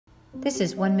This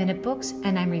is 1 Minute Books,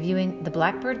 and I'm reviewing The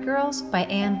Blackbird Girls by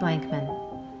Anne Blankman.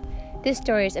 This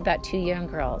story is about two young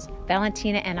girls,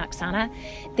 Valentina and Oksana.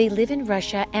 They live in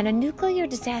Russia, and a nuclear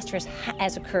disaster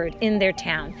has occurred in their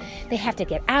town. They have to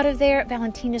get out of there.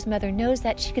 Valentina's mother knows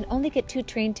that she can only get 2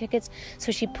 train tickets,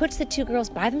 so she puts the 2 girls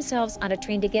by themselves on a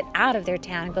train to get out of their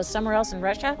town and go somewhere else in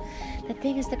Russia. The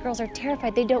thing is, the girls are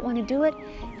terrified. They don't want to do it,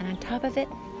 and on top of it,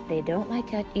 they don't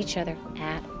like each other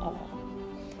at all.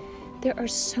 There are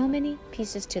so many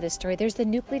pieces to this story. There's the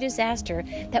nuclear disaster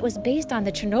that was based on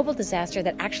the Chernobyl disaster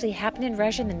that actually happened in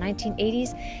Russia in the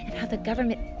 1980s, and how the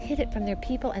government hid it from their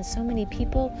people, and so many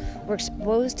people were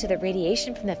exposed to the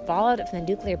radiation from the fallout from the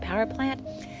nuclear power plant.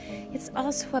 It's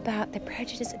also about the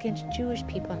prejudice against Jewish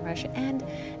people in Russia, and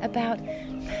about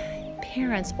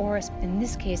parents, or in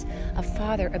this case, a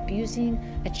father abusing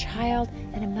a child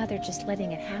and a mother just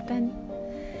letting it happen.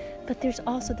 But there's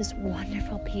also this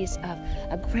wonderful piece of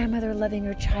a grandmother loving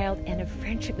her child and a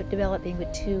friendship developing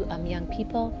with 2 young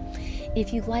people.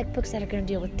 If you like books that are going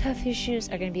to deal with tough issues,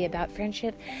 are going to be about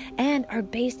friendship, and are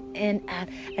based in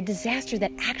a disaster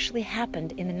that actually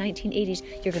happened in the 1980s,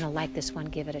 you're going to like this one.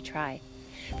 Give it a try.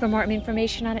 For more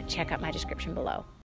information on it, check out my description below.